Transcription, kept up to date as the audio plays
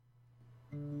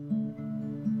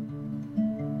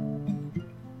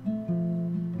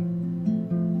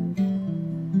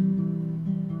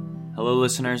Hello,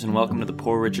 listeners, and welcome to the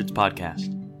Poor Richards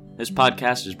Podcast. This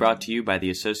podcast is brought to you by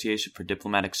the Association for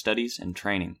Diplomatic Studies and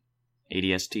Training,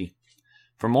 ADST.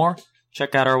 For more,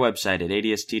 check out our website at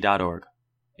adst.org.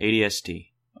 ADST,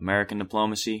 American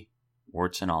Diplomacy,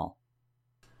 warts and all.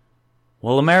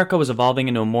 While America was evolving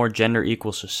into a more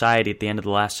gender-equal society at the end of the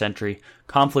last century,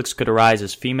 conflicts could arise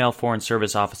as female Foreign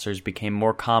Service officers became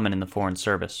more common in the Foreign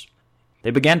Service. They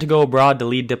began to go abroad to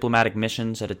lead diplomatic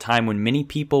missions at a time when many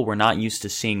people were not used to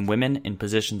seeing women in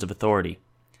positions of authority.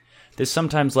 This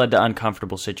sometimes led to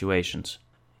uncomfortable situations.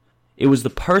 It was the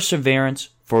perseverance,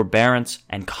 forbearance,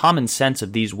 and common sense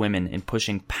of these women in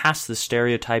pushing past the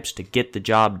stereotypes to get the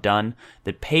job done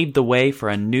that paved the way for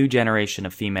a new generation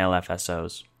of female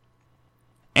FSOs.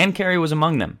 Ann Carey was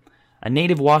among them. A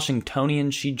native Washingtonian,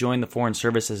 she joined the Foreign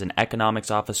Service as an economics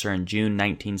officer in June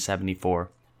 1974.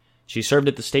 She served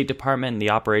at the State Department in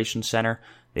the Operations Center,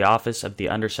 the Office of the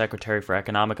Undersecretary for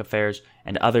Economic Affairs,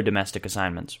 and other domestic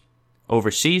assignments.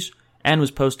 Overseas, Ann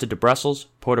was posted to Brussels,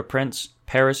 Port-au-Prince,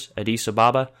 Paris, Addis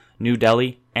Ababa, New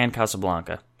Delhi, and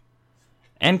Casablanca.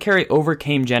 Ann Carey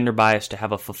overcame gender bias to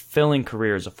have a fulfilling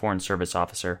career as a Foreign Service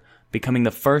officer, becoming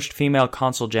the first female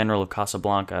Consul General of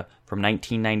Casablanca from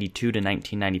 1992 to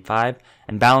 1995,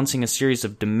 and balancing a series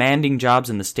of demanding jobs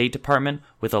in the State Department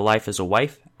with a life as a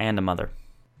wife and a mother.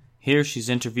 Here she's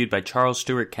interviewed by Charles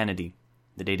Stewart Kennedy.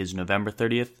 The date is November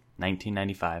 30th,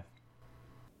 1995.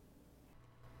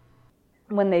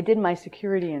 When they did my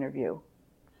security interview,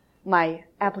 my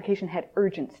application had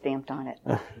urgent stamped on it.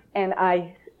 And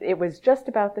it was just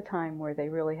about the time where they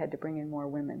really had to bring in more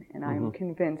women. And I'm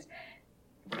convinced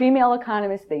female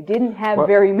economists, they didn't have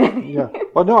very many. Yeah.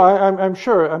 Well, no, I'm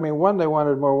sure. I mean, one, they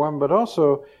wanted more women, but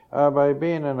also by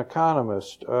being an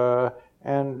economist,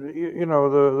 and, you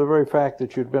know, the very fact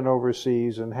that you'd been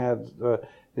overseas and had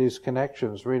these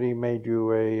connections really made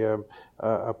you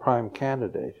a prime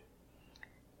candidate.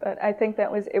 But I think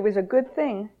it was a good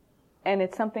thing, and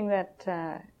it's something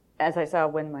that, as I saw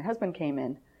when my husband came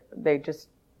in, they just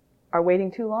are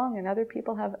waiting too long, and other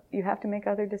people you have to make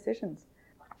other decisions.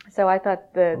 So I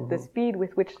thought the speed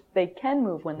with which they can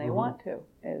move when they want to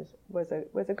was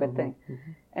a good thing.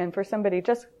 And for somebody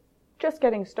just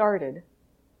getting started,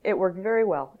 it worked very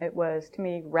well. It was, to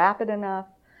me, rapid enough.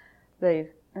 They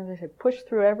had pushed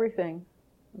through everything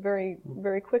very,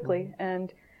 very quickly.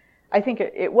 And I think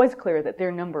it was clear that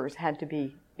their numbers had to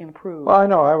be improved. Well, I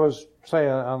know. I was, say,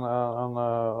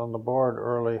 on the board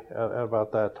early at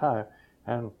about that time,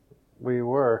 and we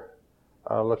were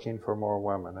looking for more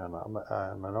women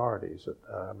and minorities.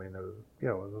 I mean,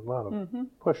 there was a lot of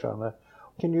push on that.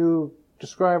 Can you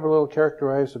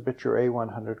characterize a bit your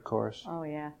A100 course? Oh,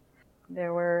 yeah.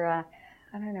 There were,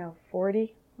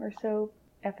 40 or so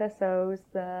FSOs.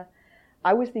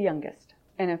 I was the youngest.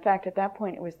 And in fact, at that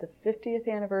point, it was the 50th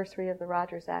anniversary of the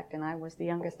Rogers Act, and I was the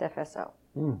youngest FSO.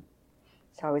 So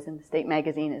I was in the state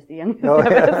magazine as the youngest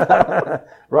FSO.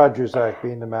 Rogers Act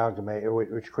being the amalgamate,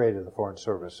 which created the Foreign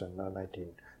Service in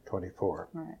 1924.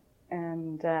 Right.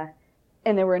 And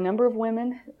there were a number of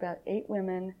women, about 8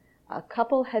 women.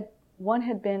 One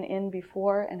had been in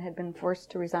before and had been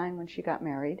forced to resign when she got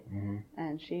married,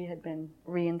 and she had been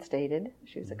reinstated.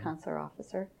 She was a consular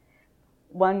officer.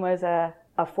 One was a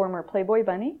former Playboy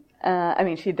bunny.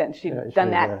 She'd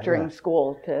done that during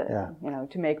school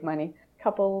to make money. A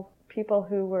couple people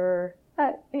who were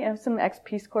some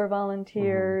ex-Peace Corps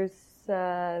volunteers.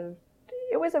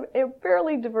 It was a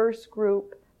fairly diverse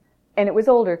group, and it was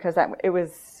older because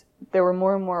there were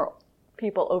more and more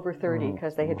people over 30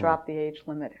 because they had dropped the age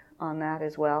limit on that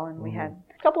as well. And we had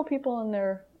a couple people in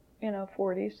their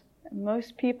 40s.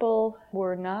 Most people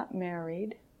were not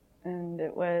married, and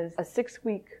it was a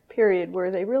 6-week period where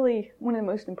they really, one of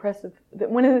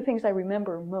the things I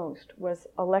remember most was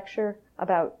a lecture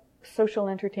about social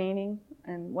entertaining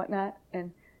and whatnot,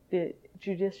 and the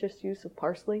judicious use of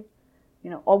parsley.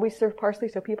 Always serve parsley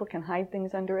so people can hide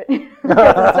things under it. In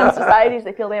some societies,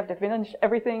 they feel they have to finish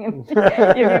everything, and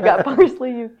if you've got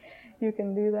parsley, you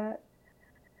can do that.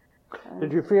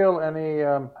 Did you feel any,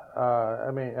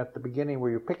 at the beginning,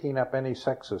 were you picking up any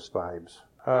sexist vibes?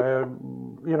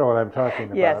 You know what I'm talking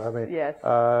about. Yes, yes.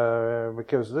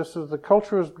 Because the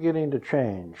culture is beginning to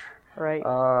change. Right.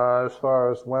 As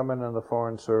far as women in the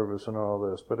Foreign Service and all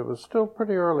this, but it was still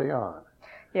pretty early on.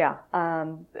 Yeah,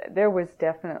 there was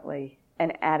definitely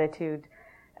an attitude,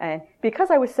 and because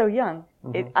I was so young,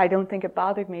 I don't think it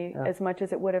bothered me as much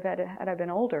as it would have had I been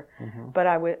older. But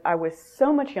I was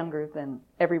so much younger than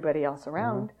everybody else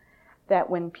around that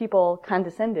when people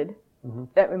condescended,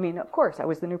 of course, I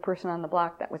was the new person on the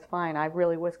block. That was fine. I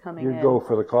really was coming in. You'd go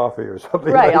for the coffee or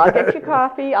something. Right, I'll get you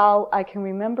coffee. I can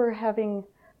remember having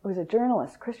was a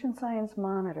journalist, Christian Science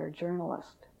Monitor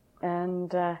journalist.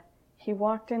 And he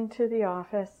walked into the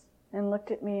office and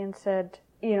looked at me and said,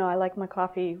 I like my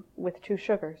coffee with 2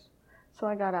 sugars. So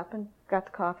I got up and got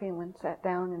the coffee and went and sat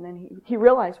down. And then he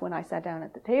realized when I sat down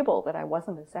at the table that I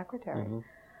wasn't a secretary.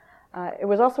 It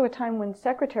was also a time when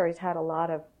secretaries had a lot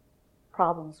of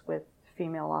problems with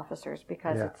female officers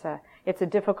because it's a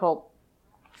difficult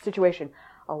situation.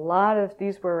 A lot of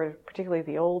these were particularly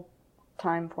the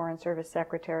old-time Foreign Service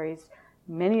secretaries.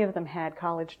 Many of them had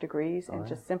college degrees and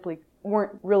just simply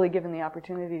weren't really given the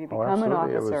opportunity to become an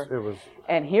officer. It was,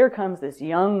 and here comes this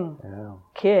young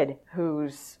kid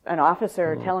who's an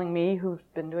officer telling me who's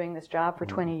been doing this job for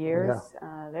 20 years.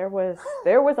 There was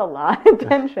a lot of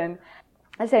tension.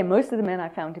 I say most of the men I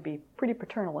found to be pretty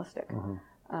paternalistic,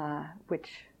 which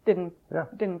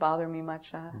didn't bother me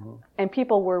much. And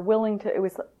people were willing to. It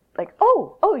was like,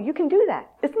 oh, you can do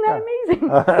that. Isn't that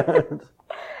amazing?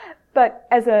 But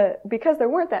because there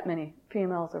weren't that many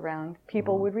females around,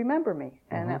 people would remember me,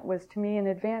 and that was to me an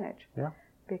advantage.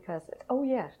 Because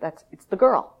it's the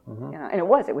girl, and it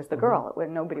was the girl.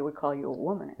 Nobody would call you a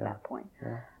woman at that point.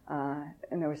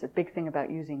 And there was a big thing about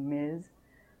using Ms.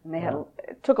 And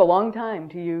it took a long time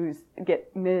to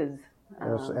get Ms.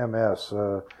 MS,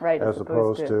 right, as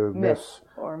opposed to Miss.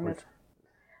 Or Miss.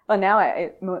 Well, now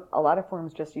a lot of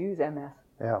firms just use MS.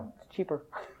 It's cheaper.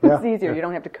 It's easier. You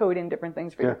don't have to code in different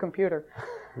things for your computer.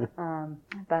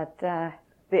 But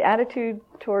the attitude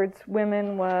towards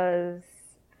women was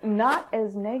not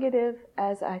as negative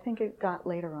as I think it got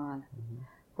later on,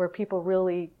 where people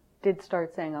really did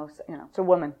start saying, it's a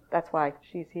woman. That's why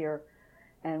she's here.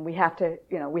 And we have to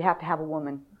have a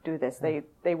woman do this.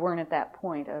 They weren't at that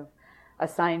point of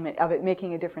assignment, of it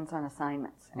making a difference on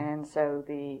assignments. And so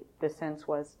the sense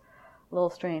was a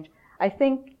little strange. I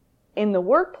think in the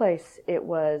workplace it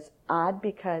was odd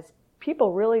because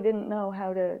people really didn't know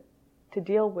how to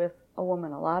deal with a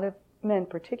woman. A lot of men,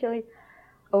 particularly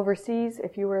overseas,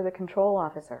 if you were the control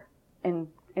officer and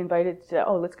invited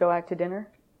to, let's go out to dinner,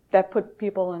 that put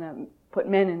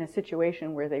men in a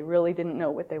situation where they really didn't know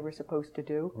what they were supposed to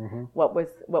do, what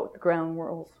the ground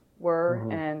rules were,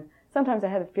 and sometimes I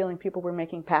had a feeling people were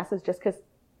making passes just because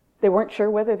they weren't sure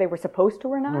whether they were supposed to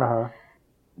or not.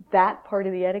 That part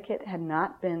of the etiquette had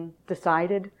not been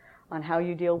decided on how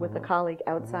you deal with a colleague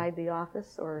outside the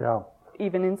office or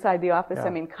even inside the office. I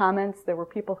mean, comments, there were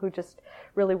people who just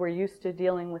really were used to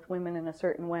dealing with women in a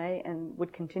certain way and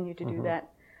would continue to do that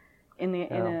in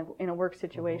a work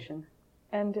situation.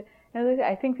 And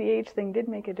I think the age thing did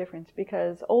make a difference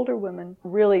because older women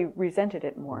really resented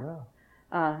it more.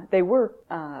 They were,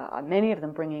 many of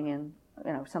them, bringing in,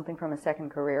 something from a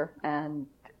second career and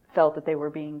felt that they were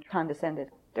being condescended.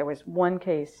 There was one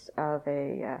case of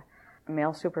a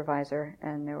male supervisor,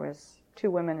 and there was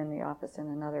 2 women in the office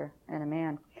and a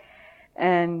man.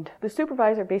 And the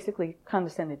supervisor basically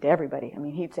condescended to everybody. I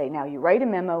mean, he'd say, now you write a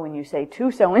memo and you say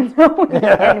to so-and-so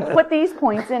and put these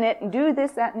points in it and do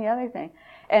this, that, and the other thing.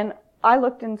 And I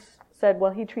looked and said,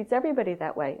 well, he treats everybody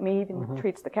that way. I mean, he even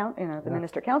treats the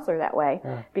minister-counselor that way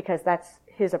because that's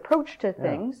his approach to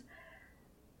things.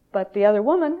 But the other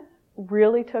woman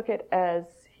really took it as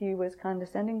he was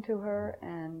condescending to her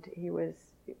and he was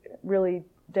really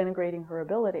denigrating her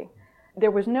ability. There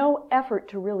was no effort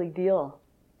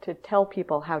to tell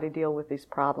people how to deal with these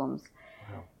problems.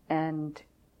 And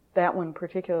that one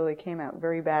particularly came out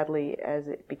very badly as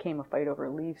it became a fight over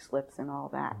leave slips and all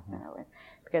that.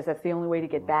 Because that's the only way to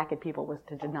get back at people was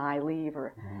to deny leave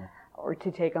or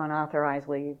to take unauthorized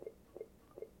leave.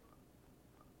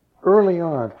 Early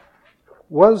on,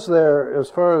 was there, as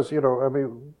far as, we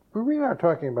are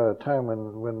talking about a time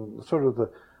when sort of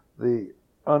the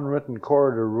unwritten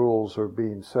corridor rules are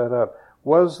being set up.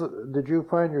 Did you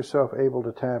find yourself able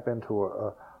to tap into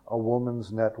a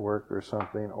woman's network or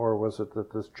something, or was it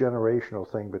that this generational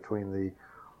thing between the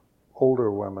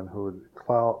older women who had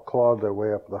clawed their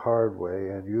way up the hard way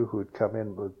and you who had come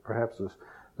in with perhaps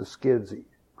the skids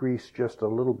greased just a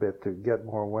little bit to get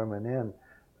more women in?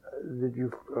 Did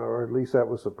you, or at least that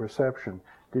was the perception,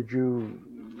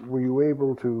 were you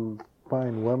able to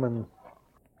find women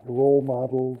role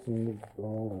models and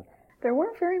all that? There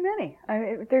weren't very many.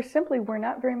 There simply were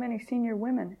not very many senior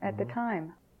women at the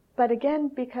time. But again,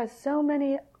 because so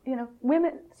many,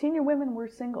 senior women were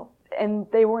single. And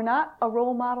they were not a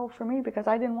role model for me because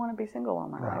I didn't want to be single all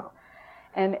my life.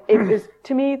 And it was,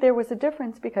 to me, there was a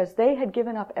difference because they had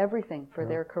given up everything for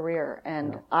their career.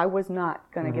 And I was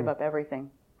not going to give up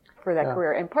everything for that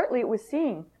career. And partly it was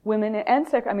seeing women and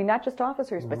not just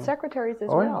officers, but secretaries as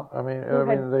well.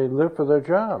 They live for their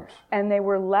jobs. And they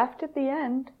were left at the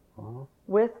end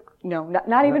with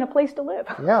not even a place to live.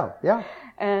 Yeah.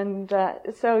 And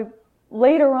so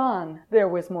later on, there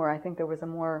was more. I think there was a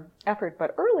more effort,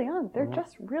 but early on, there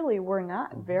just really were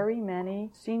not very many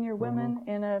senior women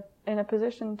in a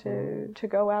position to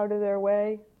go out of their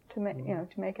way to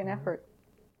make an effort.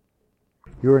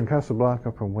 You were in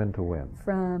Casablanca from when to when?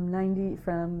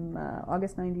 From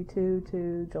August 92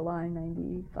 to July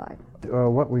 95.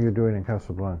 What were you doing in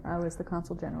Casablanca? I was the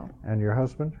consul general. And your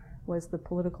husband? Was the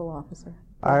political officer.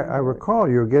 I recall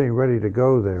you were getting ready to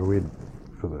go there.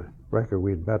 For the record,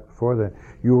 we'd met before then.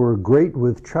 You were great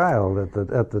with child at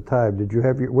the time.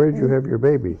 Where did you have your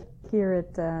baby? Here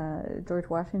at George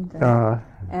Washington.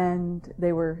 And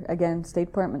they were, again, State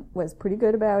Department was pretty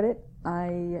good about it.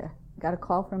 I got a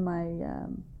call from my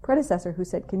predecessor who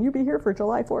said, "Can you be here for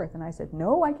July 4th?" And I said,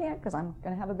 "No, I can't, because I'm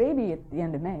going to have a baby at the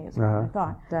end of May," is what I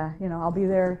thought. I'll be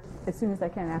there as soon as I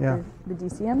can after the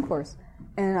DCM course.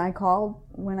 And I called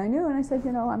when I knew, and I said,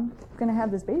 I'm going to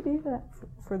have this baby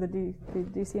for the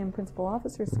DCM Principal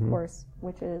Officers course,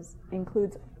 which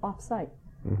includes off-site.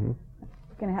 Going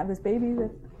to have this baby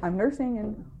that I'm nursing,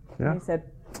 and he said,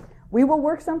 "We will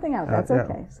work something out. That's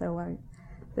okay." So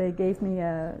they gave me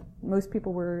most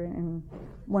people were in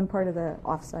one part of the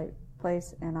off-site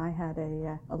place, and I had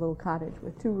a little cottage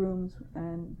with 2 rooms,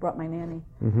 and brought my nanny.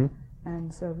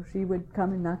 And so she would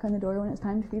come and knock on the door when it's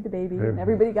time to feed the baby, and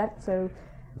everybody got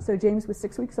so James was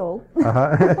 6 weeks old.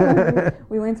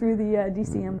 We went through the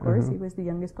DCM course. He was the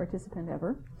youngest participant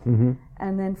ever.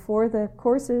 And then for the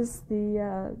courses,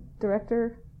 the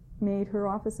director made her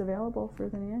office available for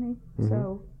the nanny,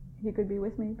 so he could be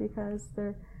with me, because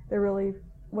there really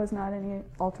was not any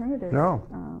alternative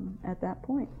at that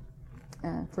point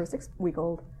for a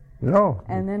 6-week-old. No.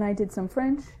 And then I did some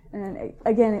French, and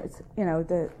again, it's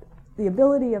the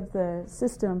ability of the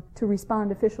system to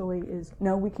respond officially is,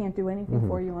 "No, we can't do anything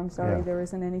for you. I'm sorry, there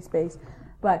isn't any space."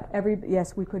 But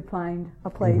yes, we could find a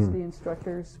place. The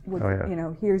instructors would,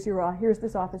 here's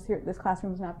this office here. This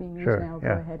classroom's not being used now. Go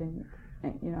ahead and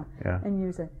and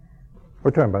use it.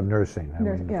 We're talking about nursing.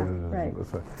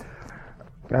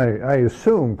 Right. I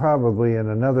assume probably in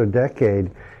another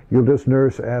decade you'll just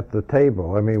nurse at the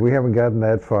table. I mean, we haven't gotten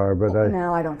that far, but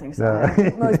no, I don't think so. I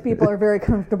think most people are very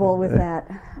comfortable with that.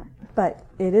 But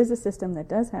it is a system that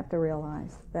does have to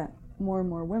realize that more and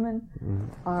more women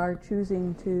are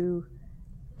choosing to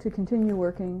continue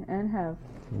working and have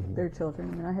their children.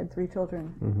 I mean, I had 3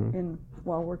 children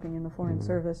while working in the Foreign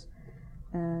Service,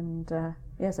 and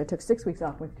yes, I took 6 weeks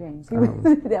off with James.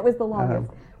 That was the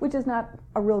longest, which is not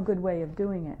a real good way of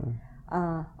doing it.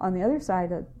 On the other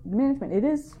side of management, it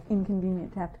is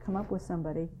inconvenient to have to come up with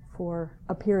somebody for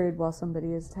a period while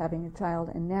somebody is having a child,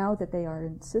 and now that they are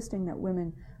insisting that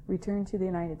women return to the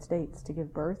United States to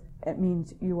give birth, it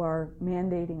means you are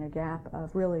mandating a gap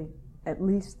of really at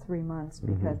least 3 months,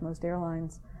 because most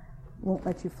airlines won't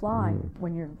let you fly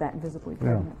when you're that visibly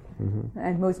pregnant.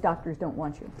 And most doctors don't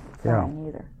want you flying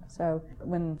either. So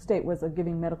when the state was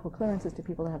giving medical clearances to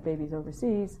people to have babies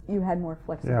overseas, you had more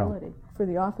flexibility for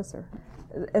the officer.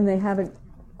 And they haven't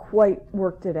quite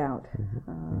worked it out.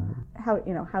 How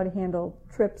to handle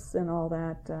trips and all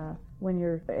that when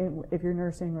if you're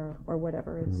nursing or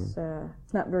whatever.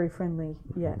 It's not very friendly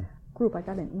yet. I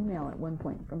got an email at one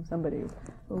point from somebody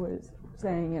who was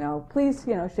saying, please,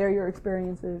 share your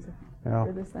experiences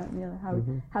for this, that, and the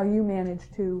other. How you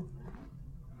manage to,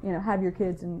 have your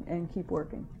kids and keep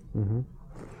working.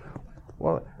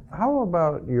 Well, how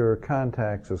about your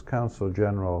contacts as Consul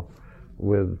General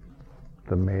with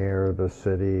the mayor, the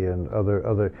city, and other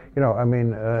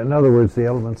in other words, the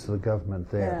elements of the government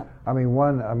there? I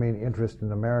mean, interest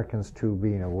in Americans, two,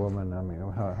 being a woman. I mean,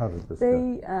 how did this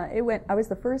go? I was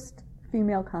the first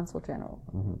female Consul General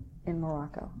in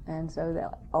Morocco, and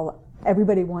so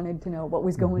everybody wanted to know what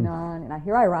was going on, and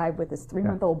here I arrived with this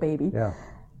 3-month-old baby.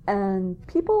 And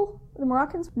the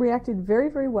Moroccans reacted very,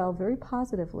 very well, very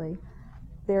positively.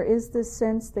 There is this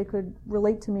sense they could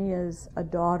relate to me as a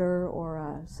daughter or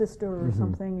a sister or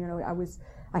something.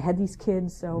 I had these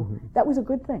kids, so that was a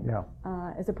good thing.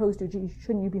 As opposed to, gee,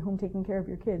 shouldn't you be home taking care of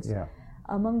your kids?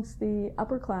 Amongst the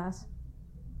upper class,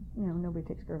 nobody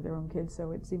takes care of their own kids,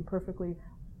 so it seemed perfectly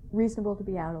reasonable to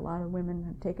be out. A lot of women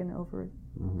have taken over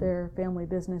their family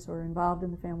business or involved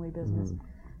in the family business.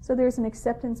 So there's an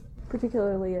acceptance,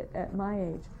 particularly at my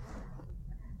age.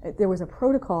 There was a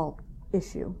protocol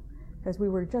issue, because we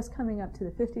were just coming up to the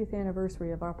 50th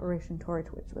anniversary of Operation Torch,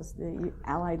 which was the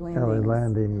Allied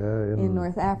landing in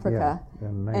North Africa.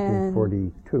 In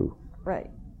 1942. Right.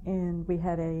 And we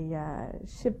had a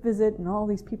ship visit and all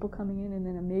these people coming in, and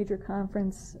then a major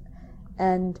conference.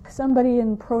 And somebody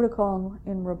in protocol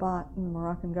in Rabat, in the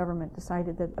Moroccan government,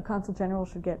 decided that a consul general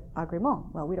should get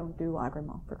agrément. Well, we don't do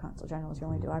agrément for consul generals. You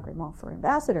only do agrément for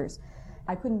ambassadors.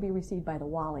 I couldn't be received by the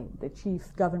wali, the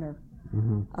chief governor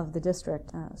of the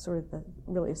district, sort of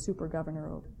really a super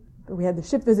governor. We had the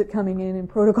ship visit coming in and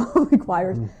protocol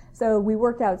requires. So we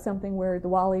worked out something where the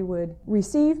wali would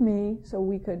receive me so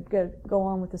we could go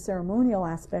on with the ceremonial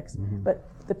aspects. But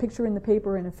the picture in the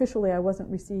paper, and officially I wasn't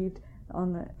received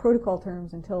on the protocol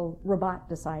terms until Rabat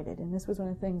decided. And this was one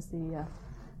of the things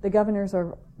the governors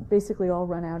are basically all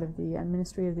run out of the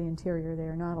Ministry of the Interior. They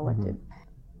are not elected.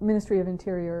 Ministry of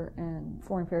Interior and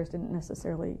Foreign Affairs didn't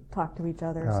necessarily talk to each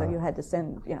other, so you had to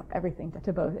send everything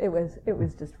to both. It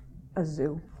was just a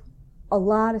zoo. A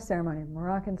lot of ceremony.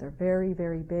 Moroccans are very,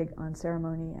 very big on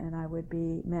ceremony, and I would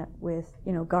be met with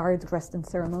guards dressed in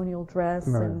ceremonial dress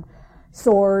and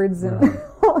swords and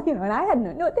and I had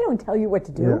no. They don't tell you what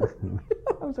to do.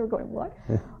 I was sort of going, what?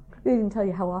 They didn't tell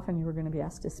you how often you were going to be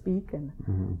asked to speak,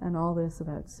 and all this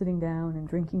about sitting down and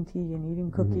drinking tea and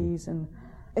eating cookies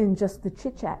and just the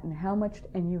chit chat and how much.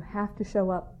 And you have to show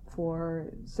up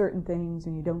for certain things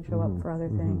and you don't show up for other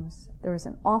things. There was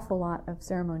an awful lot of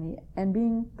ceremony, and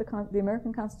being the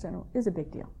American Consul General is a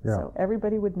big deal. So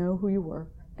everybody would know who you were,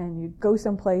 and you'd go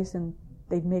someplace and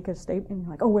they'd make a statement, and you're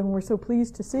like, oh, and we're so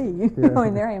pleased to see you.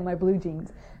 And there I am in my blue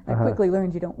jeans. I quickly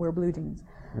learned you don't wear blue jeans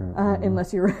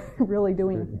unless you're really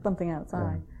doing something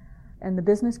outside. And the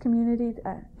business community,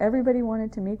 everybody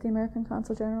wanted to meet the American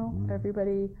Consul General.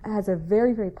 Everybody has a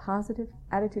very, very positive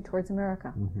attitude towards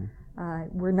America.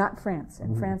 We're not France,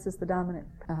 and France is the dominant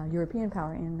European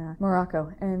power in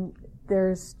Morocco. And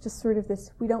there's just sort of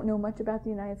this, we don't know much about the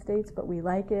United States, but we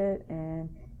like it, and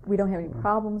we don't have any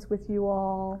problems with you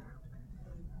all.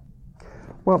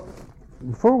 Well,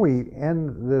 before we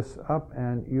end this up,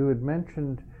 and you had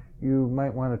mentioned you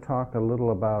might want to talk a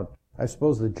little about, I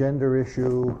suppose, the gender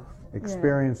issue,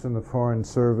 experience in the Foreign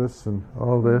Service, and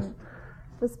all this.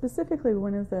 But specifically,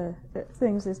 one of the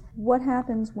things is what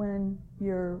happens when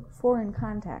your foreign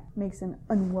contact makes an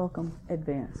unwelcome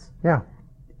advance.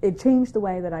 It changed the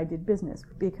way that I did business,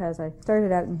 because I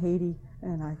started out in Haiti,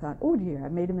 and I thought, oh dear,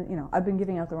 I've been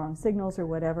giving out the wrong signals or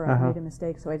whatever. I made a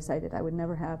mistake, so I decided I would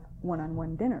never have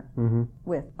one-on-one dinner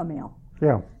with a male.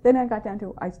 Then I got down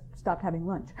to, I stopped having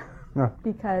lunch.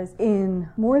 Because in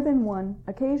more than one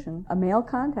occasion, a male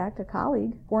contact, a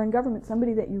colleague, foreign government,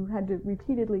 somebody that you had to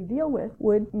repeatedly deal with,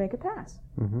 would make a pass.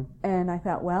 And I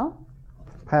thought, well...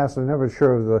 Pass, I'm never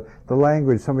sure of the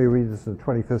language. Somebody reads this in the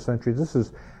 25th century. This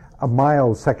is a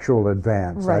mild sexual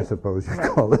advance, I suppose you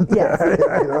call it.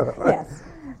 Yes.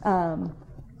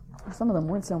 Some of them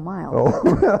weren't so mild.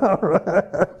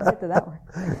 Get to that one.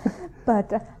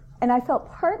 But, and I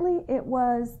felt partly it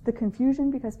was the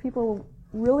confusion, because people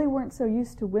really weren't so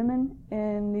used to women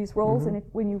in these roles, and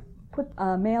when you put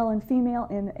male and female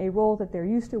in a role that they're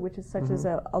used to, which is such as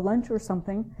a lunch or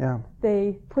something,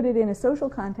 they put it in a social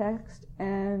context,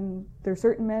 and there are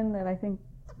certain men that I think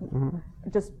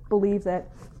just believe that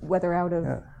whether out of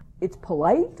it's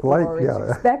polite or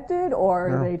it's expected,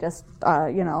 or they just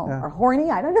are horny,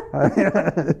 I don't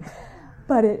know.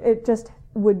 But it just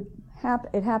would happen.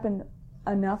 It happened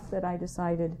enough that I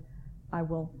decided I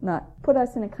will not put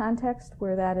us in a context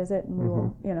where that is it, and we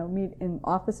will, meet in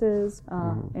offices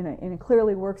in a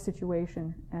clearly work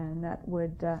situation, and that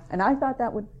would, and I thought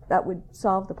that would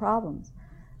solve the problems.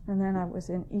 And then I was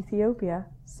in Ethiopia,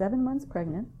 7 months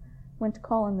pregnant, went to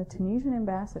call on the Tunisian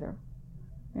ambassador,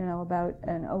 about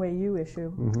an OAU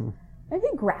issue, and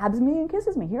he grabs me and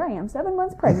kisses me. Here I am, 7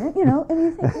 months pregnant, and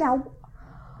you think, now,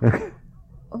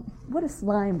 what a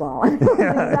slime ball.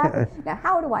 Exactly. Now,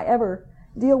 how do I ever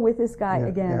deal with this guy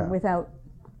again without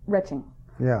retching?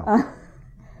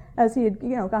 As he had,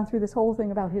 gone through this whole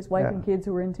thing about his wife and kids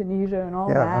who were in Tunisia and all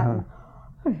that. And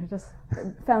I just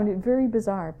found it very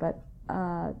bizarre. But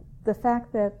the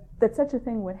fact that such a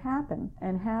thing would happen,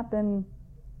 and happen,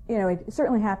 it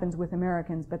certainly happens with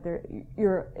Americans, but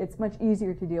it's much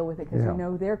easier to deal with it because you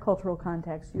know their cultural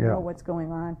context, you know what's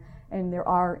going on, and there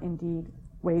are indeed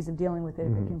ways of dealing with it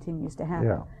if it continues to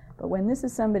happen. But when this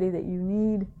is somebody that you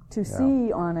need to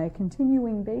see on a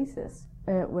continuing basis,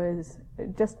 it was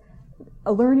just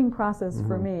a learning process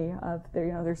for me.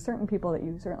 There's certain people that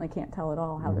you certainly can't tell at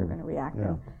all how they're going to react.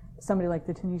 And somebody like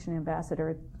the Tunisian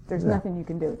ambassador, there's nothing you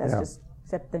can do. That's just,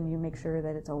 except then you make sure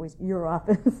that it's always your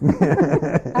office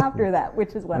after that,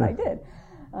 which is what I did.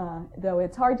 Though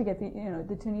it's hard to get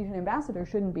the Tunisian ambassador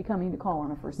shouldn't be coming to call on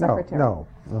a first secretary.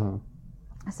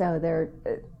 So they're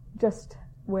just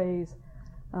ways.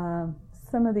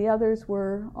 Some of the others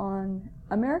were on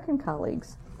American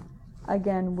colleagues,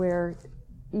 again, where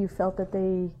you felt that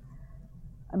they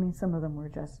I mean, some of them were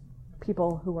just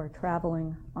people who are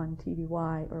traveling on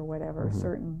TDY or whatever.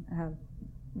 Certain have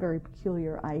very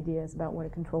peculiar ideas about what a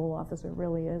control officer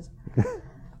really is.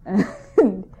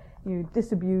 And you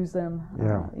disabuse them,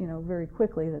 very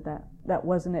quickly that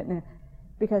wasn't it. And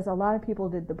because a lot of people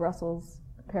did the Brussels,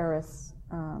 Paris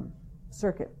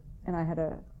circuit. And I had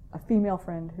a female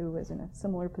friend who was in a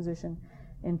similar position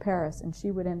in Paris, and she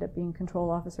would end up being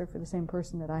control officer for the same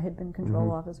person that I had been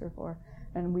control officer for.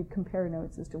 And we'd compare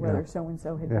notes as to whether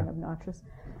so-and-so had been obnoxious.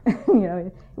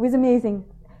 It was amazing.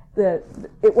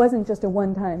 It wasn't just a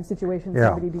one-time situation,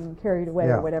 somebody being carried away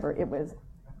or whatever. It was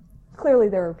clearly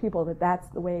there were people that's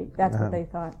what they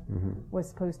thought was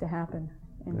supposed to happen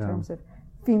in terms of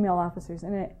female officers.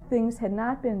 And things had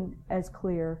not been as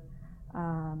clear.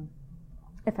 In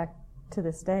fact, to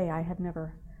this day, I had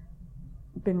never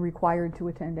been required to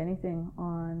attend anything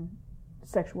on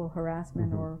sexual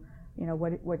harassment or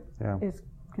what is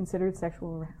considered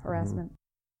sexual harassment.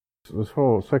 This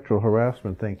whole sexual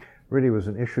harassment thing really was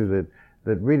an issue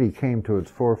that really came to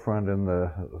its forefront in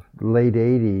the late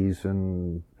 80s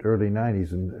and early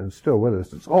 90s and still with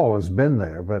us. It's always been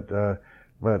there, but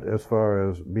as far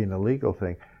as being a legal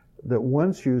thing, that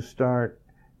once you start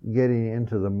getting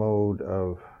into the mode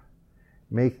of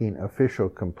making official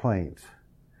complaints,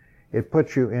 it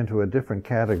puts you into a different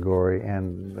category,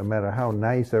 and no matter how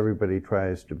nice everybody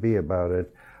tries to be about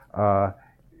it,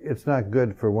 it's not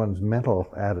good for one's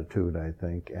mental attitude, I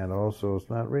think, and also it's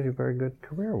not really very good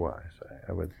career-wise,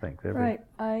 I would think. Right.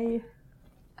 I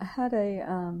had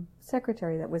a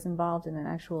secretary that was involved in an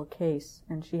actual case,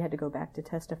 and she had to go back to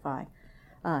testify.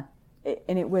 And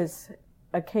it was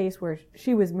a case where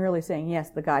she was merely saying, yes,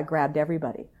 the guy grabbed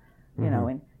everybody,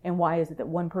 and why is it that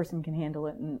one person can handle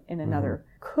it and another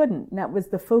couldn't? And that was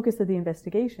the focus of the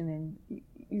investigation, and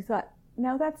you thought,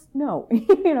 now that's, no.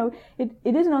 It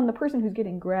isn't on the person who's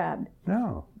getting grabbed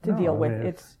to deal with.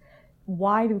 It's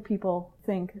why do people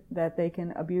think that they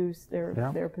can abuse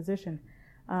their position?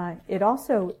 It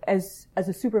also, as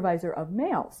a supervisor of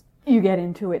males, you get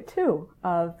into it too,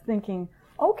 of thinking,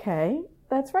 okay,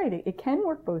 that's right, it can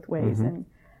work both ways. And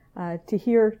to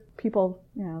hear people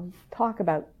talk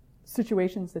about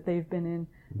situations that they've been in,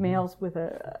 males with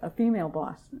a female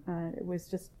boss, it was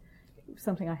just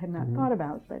something I had not thought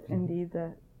about, but indeed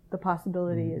the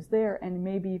possibility is there, and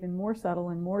maybe even more subtle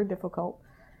and more difficult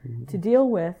to deal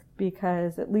with,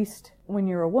 because at least when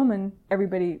you're a woman,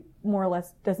 everybody more or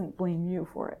less doesn't blame you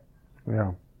for it.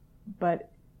 Yeah. But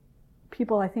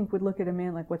people, I think, would look at a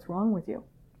man like, what's wrong with you?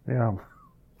 Yeah.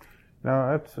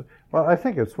 No, I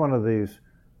think it's one of these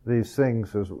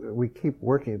things, as we keep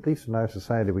working, at least in our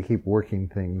society, we keep working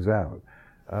things out.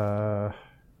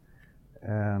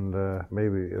 And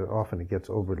maybe often it gets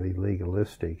overly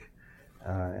legalistic,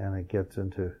 and it gets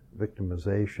into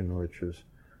victimization, which is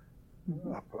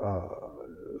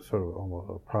sort of almost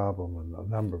a problem in a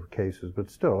number of cases. But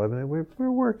still, I mean,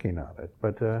 we're working on it.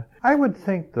 But I would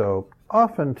think, though,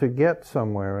 often to get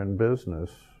somewhere in business,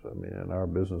 I mean, in our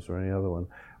business or any other one,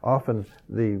 often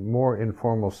the more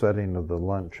informal setting of the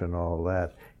lunch and all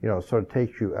that, sort of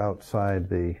takes you outside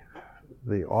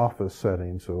the office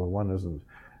setting, so one isn't.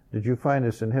 Did you find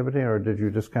this inhibiting, or did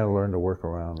you just kind of learn to work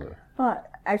around it? Well,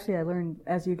 actually, I learned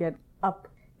as you get up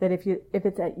that if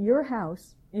it's at your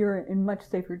house, you're in much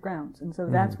safer grounds, and so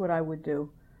that's what I would do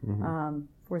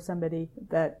for somebody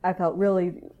that I felt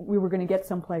really we were going to get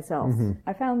someplace else.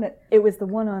 I found that it was the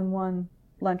one-on-one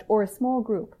lunch or a small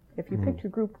group. If you picked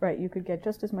your group right, you could get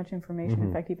just as much information,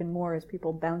 in fact, even more, as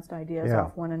people bounced ideas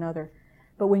off one another.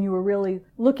 But when you were really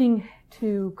looking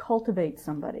to cultivate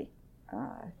somebody,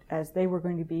 as they were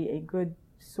going to be a good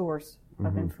source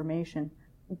of information,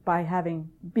 by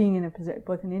being in a position,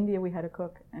 both in India we had a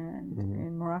cook, and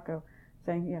in Morocco,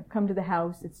 saying, come to the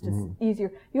house, it's just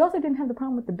easier. You also didn't have the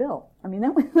problem with the bill. I mean,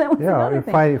 that was another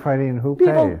thing. Fighting who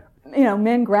people, pay.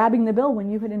 Men grabbing the bill when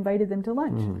you had invited them to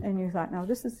lunch, and you thought, now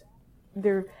this is,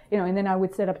 and then I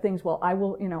would set up things, well, I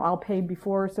will, I'll pay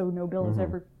before, so no bill is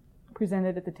ever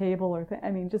presented at the table, or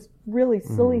just really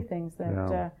silly things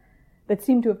that that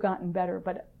seem to have gotten better.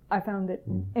 But I found that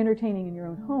entertaining in your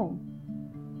own home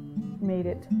made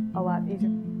it a lot easier.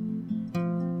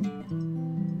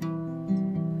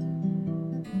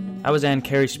 That was Ann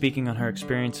Carey speaking on her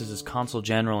experiences as Consul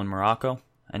General in Morocco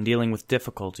and dealing with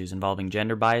difficulties involving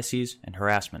gender biases and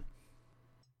harassment.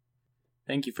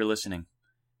 Thank you for listening.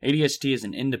 ADST is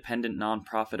an independent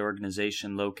nonprofit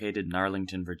organization located in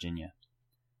Arlington, Virginia.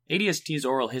 ADST's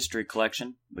oral history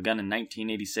collection, begun in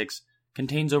 1986,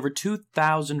 contains over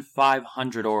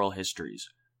 2,500 oral histories,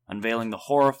 unveiling the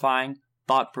horrifying,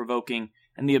 thought-provoking,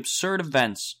 and the absurd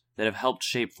events that have helped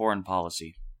shape foreign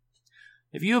policy.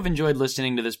 If you have enjoyed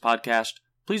listening to this podcast,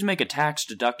 Please make a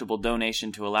tax-deductible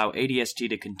donation to allow ADST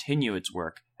to continue its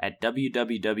work at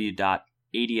www.adst.org.